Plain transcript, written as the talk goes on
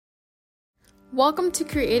Welcome to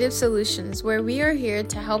Creative Solutions, where we are here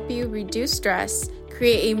to help you reduce stress,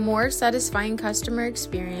 create a more satisfying customer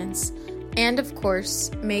experience, and of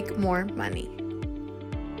course, make more money.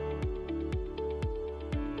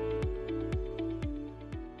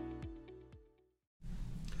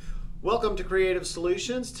 Welcome to Creative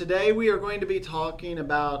Solutions. Today we are going to be talking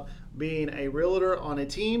about being a realtor on a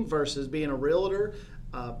team versus being a realtor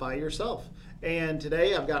by yourself. And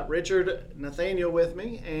today I've got Richard Nathaniel with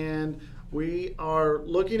me, and we are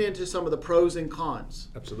looking into some of the pros and cons.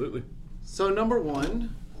 Absolutely. So number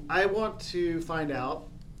one, I want to find out,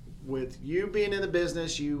 with you being in the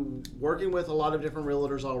business, you working with a lot of different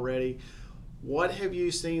realtors already, what have you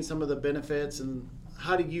seen some of the benefits and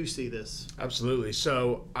how do you see this? Absolutely.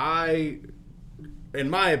 So in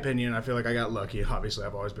my opinion, I feel like I got lucky. Obviously,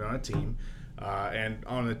 I've always been on a team. And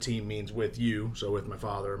on a team means with you, so with my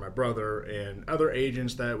father, my brother, and other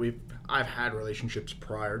agents that I've had relationships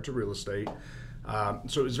prior to real estate.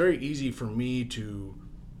 So it was very easy for me to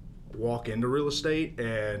walk into real estate,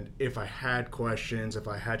 and if I had questions, if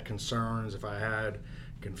I had concerns, if I had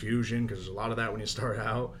confusion, because there's a lot of that when you start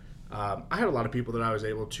out, I had a lot of people that I was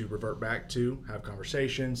able to revert back to, have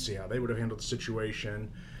conversations, see how they would have handled the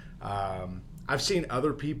situation. I've seen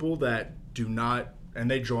other people that do not, and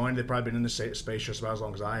they've probably been in the space just about as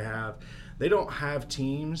long as I have. They don't have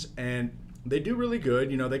teams, and they do really good.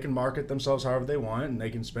 You know, they can market themselves however they want, and they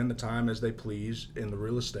can spend the time as they please in the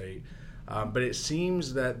real estate. But it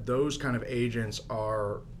seems that those kind of agents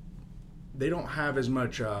they don't have as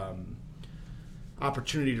much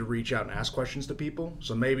opportunity to reach out and ask questions to people.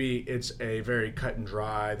 So maybe it's a very cut and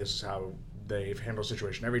dry, this is how they've handled a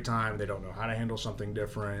situation every time. They don't know how to handle something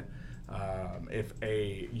different. If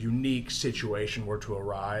a unique situation were to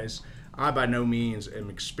arise, I by no means am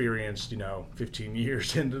experienced, 15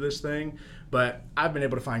 years into this thing, but I've been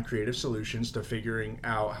able to find creative solutions to figuring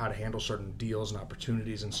out how to handle certain deals and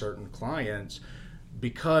opportunities and certain clients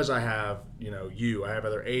because I have, I have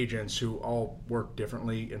other agents who all work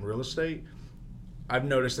differently in real estate. I've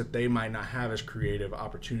noticed that they might not have as creative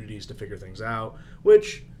opportunities to figure things out,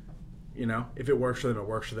 which, if it works for them, it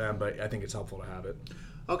works for them, but I think it's helpful to have it.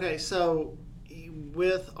 Okay, so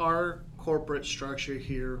with our corporate structure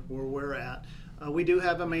here where we're at, we do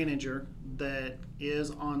have a manager that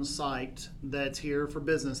is on site that's here for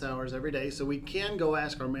business hours every day, so we can go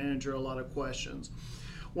ask our manager a lot of questions.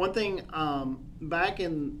 One thing, back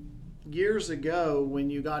in years ago when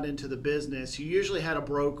you got into the business, you usually had a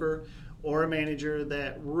broker or a manager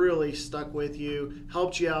that really stuck with you,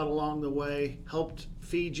 helped you out along the way, helped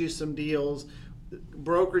feed you some deals.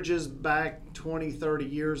 Brokerages back 20, 30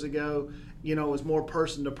 years ago, was more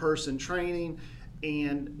person-to-person training,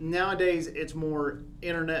 and nowadays it's more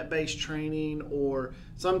internet-based training, or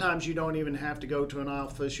sometimes you don't even have to go to an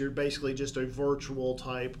office. You're basically just a virtual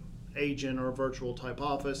type agent or a virtual type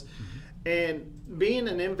office. Mm-hmm. And being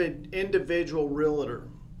an individual realtor,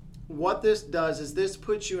 what this does is this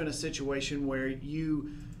puts you in a situation where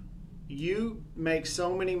you make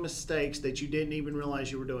so many mistakes that you didn't even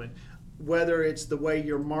realize you were doing. Whether it's the way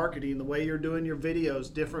you're marketing, the way you're doing your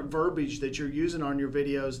videos, different verbiage that you're using on your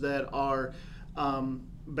videos that are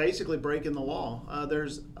basically breaking the law.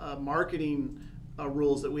 There's marketing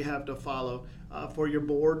rules that we have to follow for your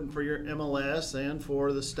board and for your MLS and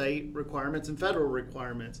for the state requirements and federal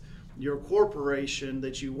requirements. Your corporation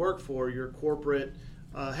that you work for, your corporate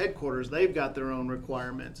headquarters, they've got their own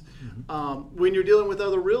requirements. Mm-hmm. When you're dealing with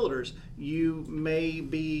other realtors, you may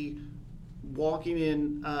be walking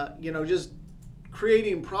in, just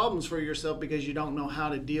creating problems for yourself because you don't know how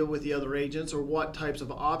to deal with the other agents or what types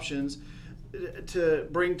of options to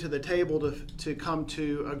bring to the table to come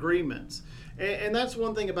to agreements. And that's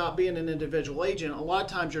one thing about being an individual agent. A lot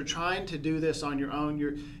of times you're trying to do this on your own.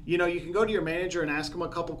 You can go to your manager and ask them a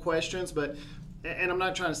couple questions, and I'm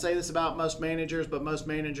not trying to say this about most managers, but most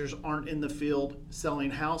managers aren't in the field selling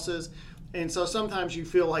houses. And so sometimes you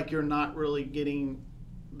feel like you're not really getting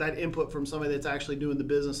that input from somebody that's actually doing the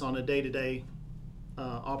business on a day-to-day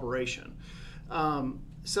operation.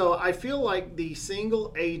 So I feel like the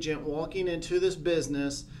single agent walking into this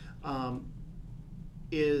business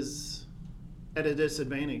is at a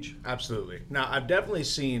disadvantage. Absolutely. Now, I've definitely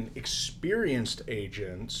seen experienced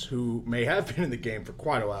agents who may have been in the game for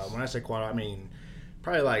quite a while. When I say quite a while, I mean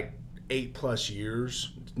probably like 8+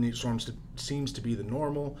 years. Seems to be the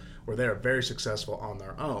normal, where they're very successful on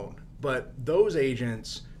their own. But those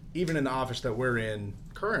agents, even in the office that we're in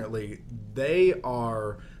currently, they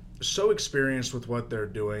are so experienced with what they're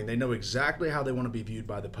doing. They know exactly how they want to be viewed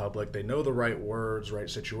by the public. They know the right words, right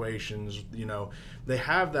situations. They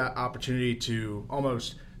have that opportunity to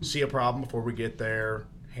almost see a problem before we get there,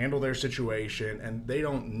 handle their situation, and they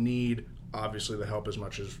don't need obviously the help as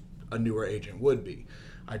much as a newer agent would be.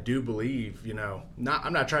 I do believe, I'm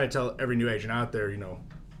not trying to tell every new agent out there, you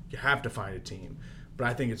have to find a team. But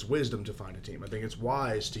I think it's wisdom to find a team. I think it's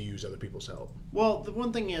wise to use other people's help. Well, the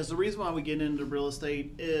one thing is, the reason why we get into real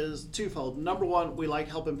estate is twofold. Number one, we like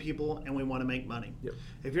helping people and we want to make money. Yep.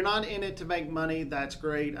 If you're not in it to make money, that's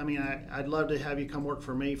great. I mean, I'd love to have you come work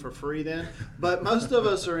for me for free then. But most of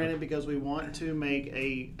us are in it because we want to make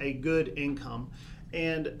a good income.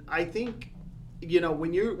 And I think,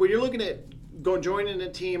 when you're looking at joining a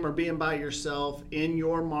team or being by yourself in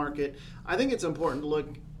your market, I think it's important to look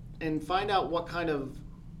and find out what kind of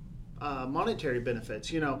monetary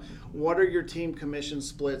benefits. What are your team commission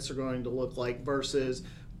splits are going to look like versus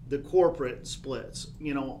the corporate splits?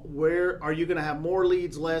 Where are you going to have more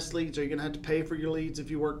leads, less leads? Are you going to have to pay for your leads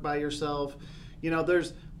if you work by yourself?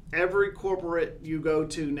 There's every corporate you go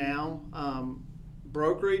to now,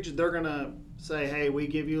 brokerage, they're going to say, hey, we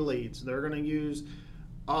give you leads. They're going to use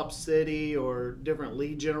OpCity or different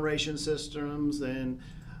lead generation systems. And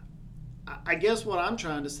I guess what I'm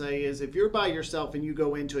trying to say is if you're by yourself and you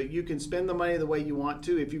go into it, you can spend the money the way you want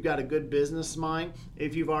to if you've got a good business mind,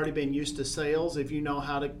 if you've already been used to sales, if you know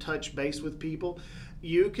how to touch base with people,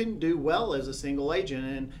 you can do well as a single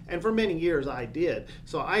agent. And for many years I did.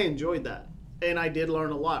 So I enjoyed that. And I did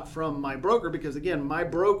learn a lot from my broker because, again, my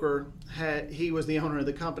broker, he was the owner of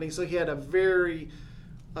the company, so he had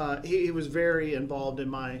he was very involved in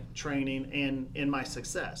my training and in my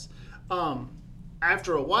success.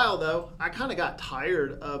 After a while, though, I kind of got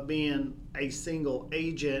tired of being a single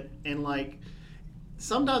agent, and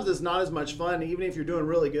sometimes it's not as much fun, even if you're doing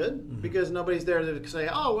really good, because nobody's there to say,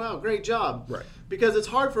 "Oh, wow, great job." Right. Because it's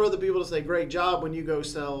hard for other people to say "great job" when you go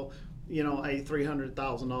sell, a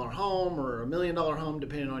 $300,000 home or $1 million home,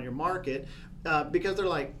 depending on your market, because they're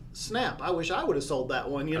like, snap, I wish I would have sold that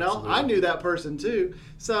one. Absolutely. I knew that person too.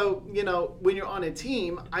 So, when you're on a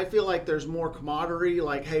team, I feel like there's more camaraderie,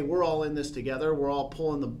 like, hey, we're all in this together. We're all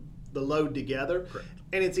pulling the load together. Correct.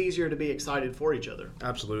 And it's easier to be excited for each other.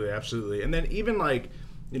 Absolutely, absolutely. And then even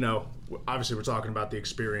obviously we're talking about the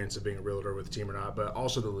experience of being a realtor with a team or not, but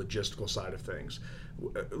also the logistical side of things.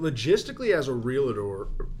 Logistically, as a realtor,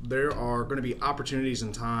 there are going to be opportunities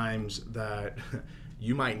and times that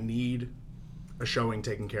you might need a showing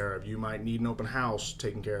taken care of. You might need an open house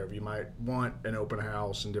taken care of. You might want an open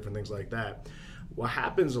house and different things like that. What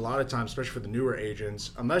happens a lot of times, especially for the newer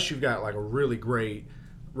agents, unless you've got a really great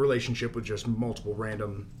relationship with just multiple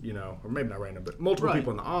random, or maybe not random, but multiple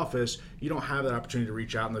people in the office, you don't have that opportunity to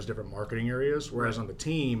reach out in those different marketing areas. Whereas on the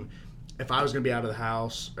team, if I was going to be out of the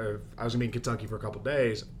house, or if I was going to be in Kentucky for a couple of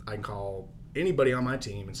days, I can call anybody on my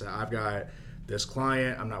team and say, I've got this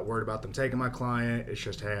client. I'm not worried about them taking my client. It's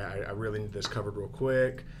just, hey, I really need this covered real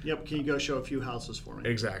quick. Yep. Can you go show a few houses for me?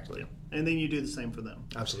 Exactly. Yep. And then you do the same for them.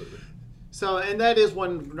 Absolutely. So, and that is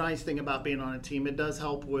one nice thing about being on a team. It does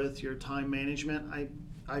help with your time management,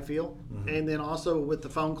 I feel. Mm-hmm. And then also with the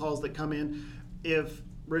phone calls that come in. If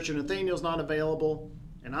Richard Nathaniel's not available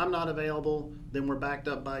and I'm not available, then we're backed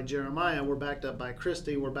up by Jeremiah, we're backed up by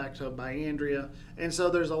Christy, we're backed up by Andrea. And so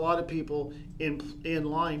there's a lot of people in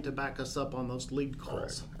line to back us up on those lead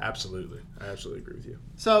calls. Correct. Absolutely. I absolutely agree with you.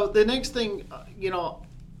 So the next thing,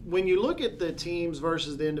 when you look at the teams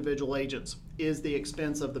versus the individual agents, is the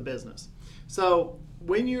expense of the business. So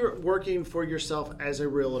when you're working for yourself as a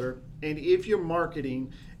realtor, and if you're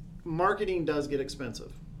marketing does get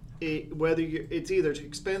expensive. It's either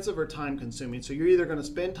expensive or time consuming. So you're either going to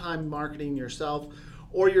spend time marketing yourself,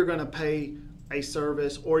 or you're going to pay a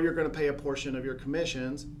service, or you're going to pay a portion of your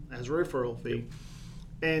commissions as a referral fee.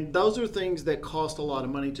 And those are things that cost a lot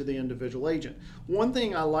of money to the individual agent. One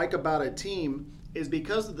thing I like about a team is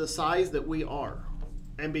because of the size that we are,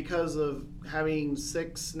 and because of having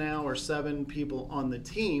 6 now or 7 people on the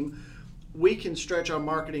team, we can stretch our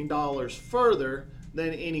marketing dollars further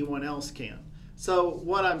than anyone else can. So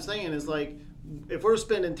what I'm saying is, if we're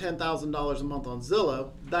spending $10,000 a month on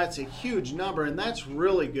Zillow, that's a huge number, and that's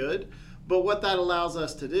really good. But what that allows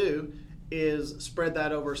us to do is spread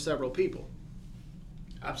that over several people.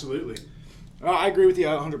 Absolutely. I agree with you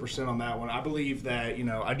 100% on that one. I believe that,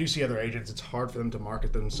 I do see other agents, it's hard for them to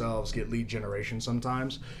market themselves, get lead generation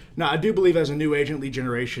sometimes. Now, I do believe as a new agent, lead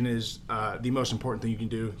generation is the most important thing you can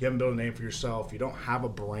do. You haven't built a name for yourself. You don't have a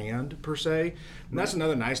brand per se. And that's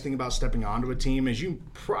another nice thing about stepping onto a team is you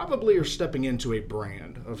probably are stepping into a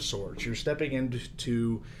brand of sorts. You're stepping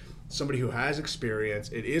into somebody who has experience.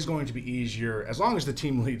 It is going to be easier as long as the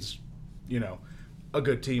team leads, a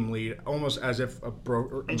good team lead, almost as if a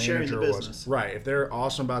manager was. Right. If they're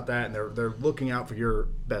awesome about that and they're looking out for your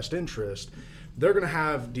best interest, they're going to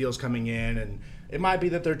have deals coming in, and It might be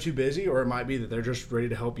that they're too busy, or it might be that they're just ready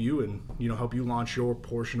to help you and help you launch your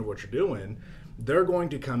portion of what you're doing. They're going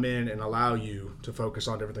to come in and allow you to focus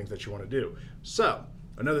on different things that you want to do. So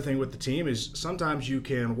another thing with the team is sometimes you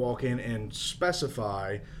can walk in and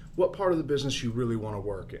specify what part of the business you really want to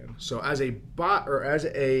work in. So as a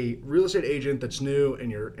real estate agent that's new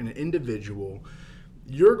and you're an individual,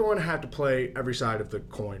 you're going to have to play every side of the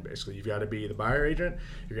coin, basically. You've got to be the buyer agent,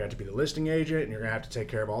 you're going to have to be the listing agent, and you're going to have to take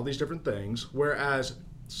care of all these different things. Whereas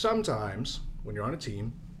sometimes when you're on a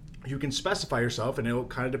team, you can specify yourself, and it'll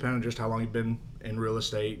kind of depend on just how long you've been in real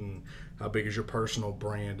estate and how big is your personal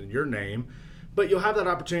brand and your name. But you'll have that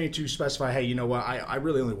opportunity to specify, hey, you know what, I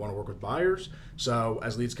really only want to work with buyers. So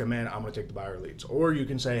as leads come in, I'm going to take the buyer leads. Or you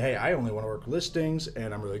can say, hey, I only want to work listings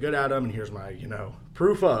and I'm really good at them. And here's my,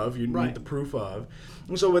 proof of, you need the proof of.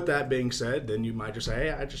 And so with that being said, then you might just say,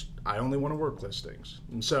 hey, I only want to work listings.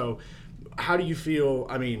 And so how do you feel?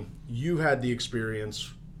 I mean, you had the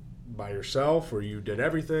experience by yourself where you did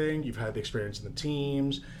everything. You've had the experience in the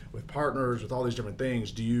teams, with partners, with all these different things.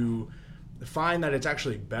 Do you find that it's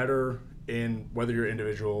actually better in whether you're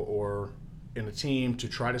individual or in a team to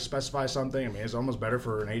try to specify something? I mean, it's almost better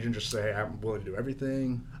for an agent just to say, hey, I'm willing to do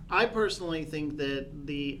everything. I personally think that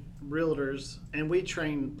the realtors, and we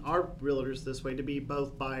train our realtors this way, to be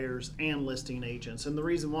both buyers and listing agents. And the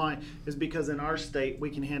reason why is because in our state, we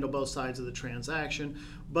can handle both sides of the transaction.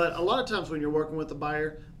 But a lot of times when you're working with a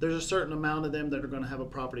buyer, there's a certain amount of them that are going to have a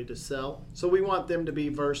property to sell. So we want them to be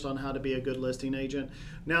versed on how to be a good listing agent.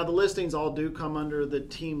 Now, the listings all do come under the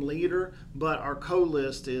team leader, but our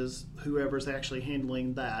co-list is whoever's actually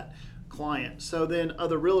handling that client. So then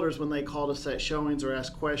other realtors, when they call to set showings or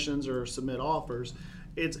ask questions or submit offers,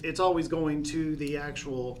 it's always going to the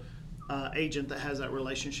actual agent that has that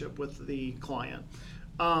relationship with the client.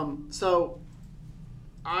 So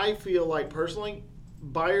I feel like personally,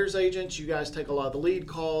 buyer's agents, you guys take a lot of the lead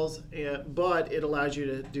calls, but it allows you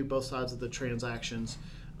to do both sides of the transactions,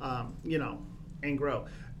 and grow.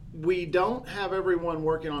 We don't have everyone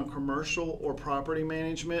working on commercial or property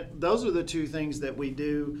management. Those are the two things that we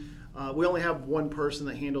do. We only have one person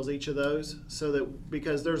that handles each of those,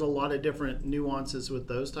 because there's a lot of different nuances with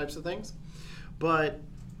those types of things. But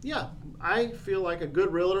yeah, I feel like a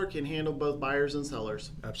good realtor can handle both buyers and sellers.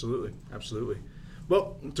 Absolutely.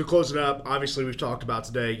 Well, to close it up, obviously we've talked about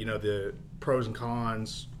today, the pros and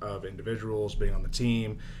cons of individuals being on the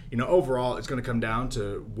team. Overall, it's going to come down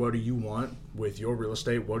to what do you want with your real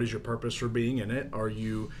estate? What is your purpose for being in it? Are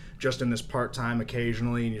you just in this part-time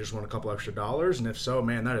occasionally and you just want a couple extra dollars? And if so,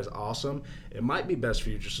 man, that is awesome. It might be best for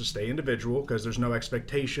you just to stay individual because there's no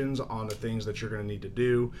expectations on the things that you're going to need to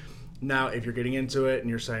do. Now, if you're getting into it and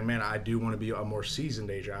you're saying, man, I do want to be a more seasoned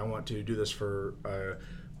agent. I want to do this for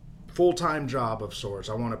full-time job of sorts.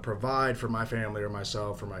 I want to provide for my family or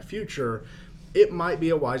myself for my future. It might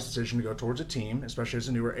be a wise decision to go towards a team, especially as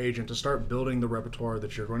a newer agent, to start building the repertoire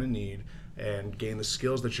that you're going to need and gain the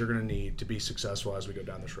skills that you're going to need to be successful as we go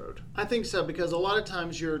down this road. I think so, because a lot of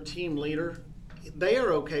times your team leader, they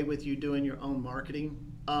are okay with you doing your own marketing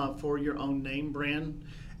for your own name brand.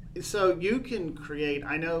 So you can create,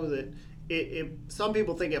 I know that some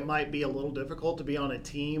people think it might be a little difficult to be on a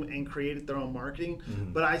team and create their own marketing,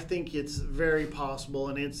 but I think it's very possible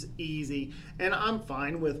and it's easy. And I'm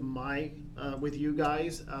fine with with you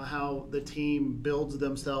guys, how the team builds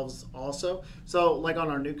themselves also. So like on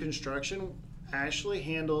our new construction, Ashley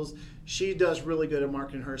she does really good at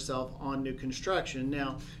marketing herself on new construction.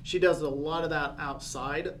 Now, she does a lot of that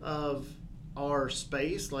outside of our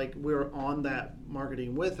space, like we're on that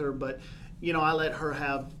marketing with her, but I let her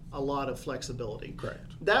have a lot of flexibility.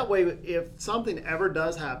 Correct. That way, if something ever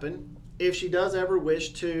does happen, if she does ever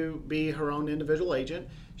wish to be her own individual agent,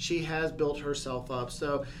 she has built herself up.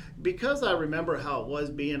 So because I remember how it was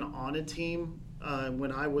being on a team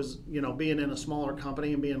when I was, being in a smaller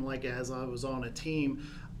company and being like as I was on a team,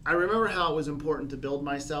 I remember how it was important to build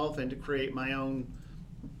myself and to create my own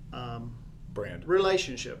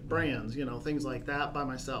relationship, brands, things like that by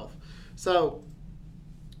myself. So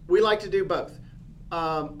we like to do both.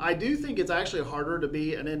 I do think it's actually harder to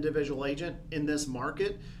be an individual agent in this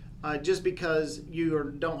market just because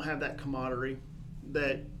you don't have that camaraderie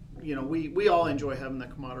that, we all enjoy having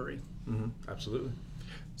that camaraderie. Mm-hmm. Absolutely.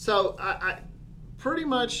 So I pretty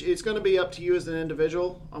much it's going to be up to you as an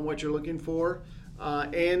individual on what you're looking for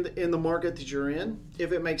and in the market that you're in,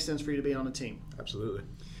 if it makes sense for you to be on a team. Absolutely.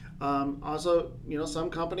 Also, some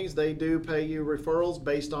companies, they do pay you referrals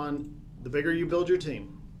based on the bigger you build your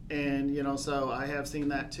team. And, so I have seen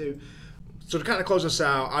that too. So to kind of close this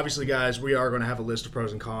out, obviously, guys, we are going to have a list of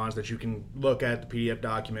pros and cons that you can look at. The PDF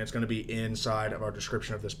document. It's going to be inside of our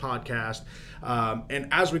description of this podcast. And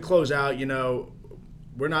as we close out,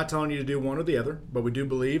 we're not telling you to do one or the other, but we do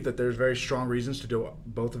believe that there's very strong reasons to do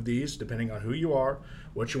both of these depending on who you are,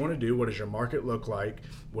 what you want to do, what does your market look like,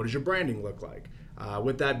 what does your branding look like.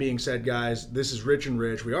 With that being said, guys, this is Rich and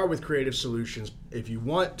Rich. We are with Creative Solutions. If you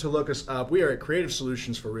want to look us up, we are at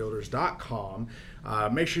creativesolutionsforrealtors.com.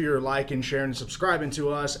 Make sure you're liking, sharing, and subscribing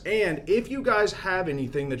to us. And if you guys have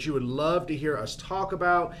anything that you would love to hear us talk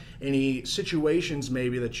about, any situations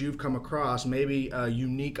maybe that you've come across, maybe a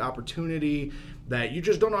unique opportunity that you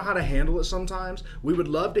just don't know how to handle it sometimes, we would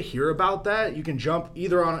love to hear about that. You can jump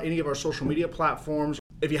either on any of our social media platforms.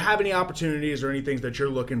 If you have any opportunities or anything that you're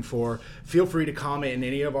looking for, feel free to comment in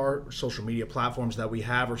any of our social media platforms that we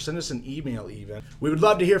have, or send us an email even. We would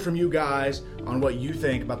love to hear from you guys on what you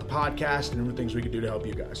think about the podcast and things we could do to help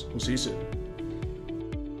you guys. We'll see you soon.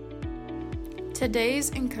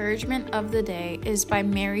 Today's encouragement of the day is by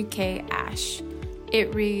Mary Kay Ash.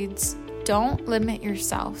 It reads, "Don't limit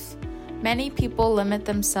yourself. Many people limit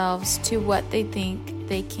themselves to what they think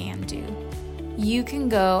they can do. You can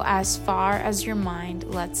go as far as your mind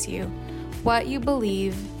lets you. What you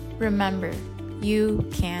believe, remember, you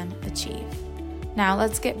can achieve." Now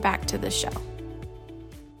let's get back to the show.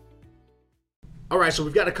 All right, so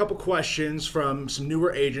we've got a couple questions from some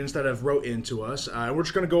newer agents that have wrote into us. We're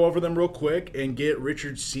just going to go over them real quick and get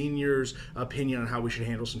Richard Sr.'s opinion on how we should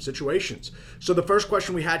handle some situations. So the first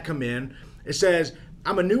question we had come in, it says,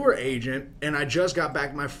 "I'm a newer agent and I just got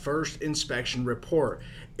back my first inspection report.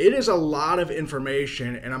 It is a lot of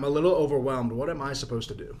information and I'm a little overwhelmed. What am I supposed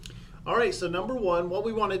to do?" All right, so number one, what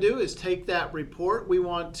we want to do is take that report. We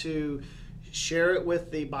want to share it with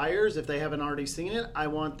the buyers if they haven't already seen it. I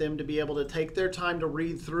want them to be able to take their time to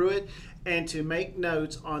read through it and to make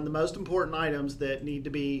notes on the most important items that need to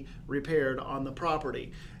be repaired on the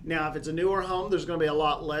property. Now, if it's a newer home, there's going to be a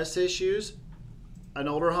lot less issues. An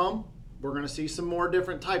older home, we're going to see some more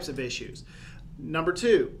different types of issues. Number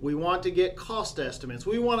two, we want to get cost estimates.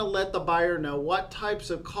 We want to let the buyer know what types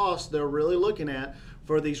of costs they're really looking at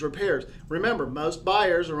for these repairs. Remember, most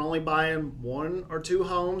buyers are only buying one or two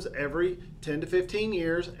homes every 10 to 15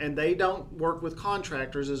 years, and they don't work with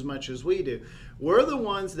contractors as much as we do. We're the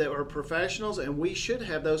ones that are professionals, and we should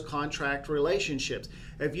have those contract relationships.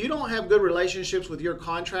 If you don't have good relationships with your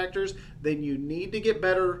contractors, then you need to get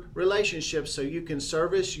better relationships so you can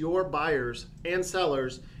service your buyers and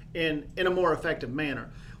sellers in a more effective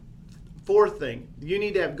manner. Fourth thing, you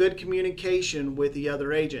need to have good communication with the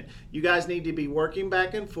other agent. You guys need to be working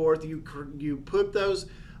back and forth. You put those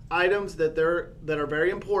items that are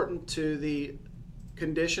very important to the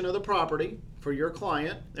condition of the property for your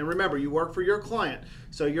client. And remember, you work for your client.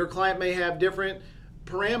 So your client may have different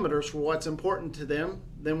parameters for what's important to them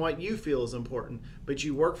than what you feel is important. But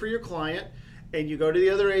you work for your client and you go to the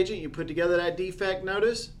other agent, you put together that defect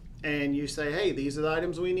notice, and you say, hey, these are the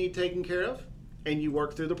items we need taken care of, and you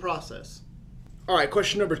work through the process. All right,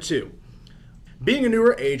 question number 2. Being a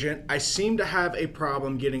newer agent, I seem to have a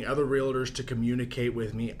problem getting other realtors to communicate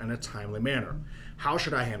with me in a timely manner. How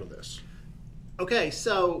should I handle this? Okay,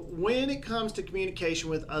 so when it comes to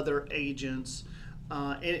communication with other agents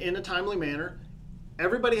in a timely manner,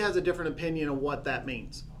 everybody has a different opinion of what that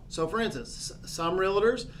means. So for instance, some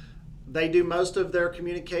realtors, they do most of their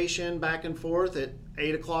communication back and forth at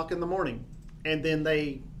 8 o'clock in the morning, and then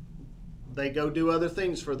they go do other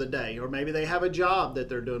things for the day, or maybe they have a job that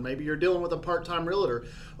they're doing. Maybe you're dealing with a part-time realtor,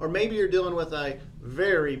 or maybe you're dealing with a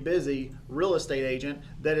very busy real estate agent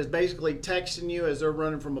that is basically texting you as they're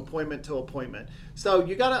running from appointment to appointment. So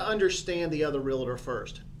you got to understand the other realtor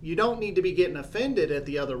first. You don't need to be getting offended at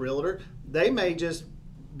the other realtor. They may just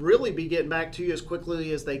really be getting back to you as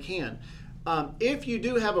quickly as they can. If you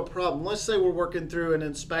do have a problem, let's say we're working through an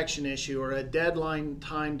inspection issue or a deadline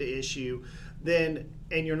timed issue, and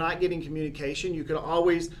you're not getting communication, you can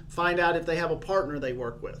always find out if they have a partner they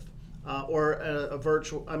work with, or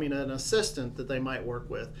an assistant that they might work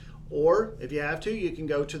with. Or if you have to, you can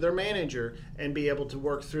go to their manager and be able to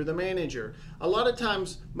work through the manager. A lot of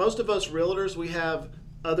times, most of us realtors, we have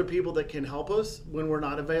other people that can help us when we're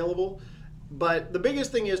not available. But the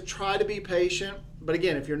biggest thing is try to be patient. But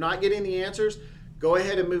again, if you're not getting the answers, go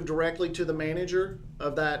ahead and move directly to the manager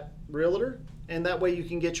of that realtor, and that way you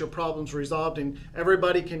can get your problems resolved and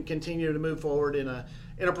everybody can continue to move forward in a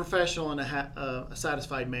professional and a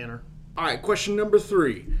satisfied manner. All right, question number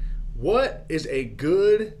 3. What is a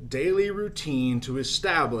good daily routine to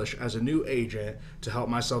establish as a new agent to help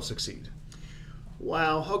myself succeed?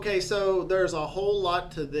 Wow. Okay, so there's a whole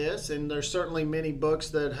lot to this, and there's certainly many books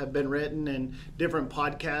that have been written and different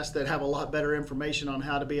podcasts that have a lot better information on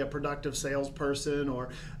how to be a productive salesperson or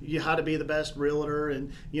how to be the best realtor,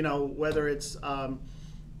 and whether it's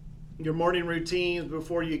your morning routines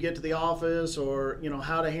before you get to the office, or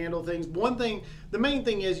how to handle things. The main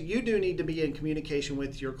thing is you do need to be in communication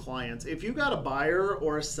with your clients. If you've got a buyer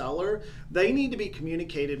or a seller, they need to be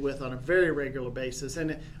communicated with on a very regular basis.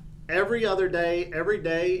 And every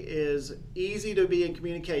day is easy to be in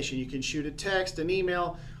communication. You can shoot a text, an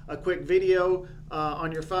email, a quick video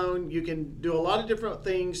on your phone. You can do a lot of different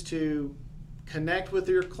things to connect with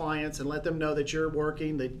your clients and let them know that you're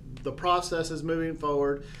working, that the process is moving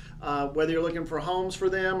forward, whether you're looking for homes for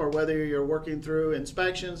them or whether you're working through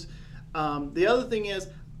inspections. The other thing is,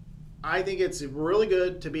 I think it's really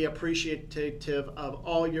good to be appreciative of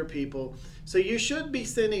all your people. So you should be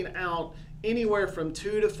sending out anywhere from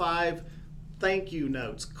 2 to 5 thank you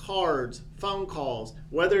notes, cards, phone calls,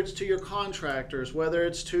 whether it's to your contractors, whether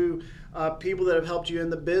it's to people that have helped you in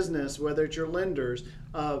the business, whether it's your lenders,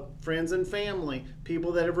 friends and family,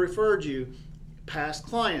 people that have referred you, past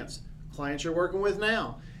clients you're working with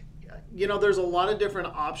now. There's a lot of different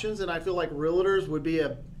options, and I feel like realtors would be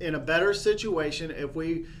in a better situation if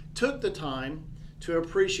we took the time to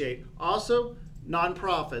appreciate. Also,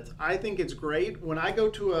 nonprofits. I think it's great when I go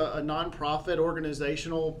to a nonprofit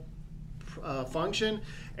organizational function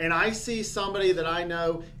and I see somebody that I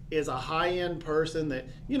know is a high-end person that,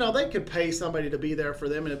 they could pay somebody to be there for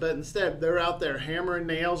them, but instead they're out there hammering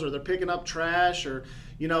nails, or they're picking up trash, or,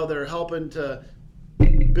 they're helping to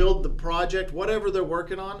build the project, whatever they're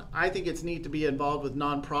working on. I think it's neat to be involved with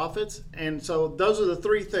nonprofits. And so those are the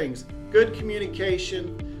 3 things: good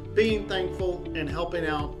communication, being thankful, and helping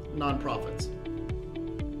out nonprofits.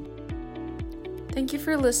 Thank you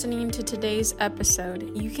for listening to today's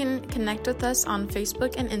episode. You can connect with us on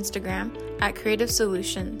Facebook and Instagram at Creative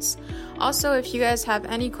Solutions. Also, if you guys have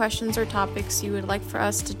any questions or topics you would like for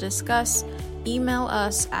us to discuss, email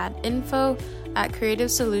us at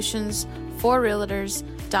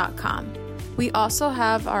info@creativesolutionsforrealtors.com. We also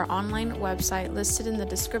have our online website listed in the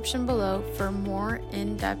description below for more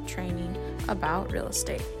in-depth training about real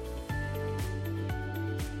estate.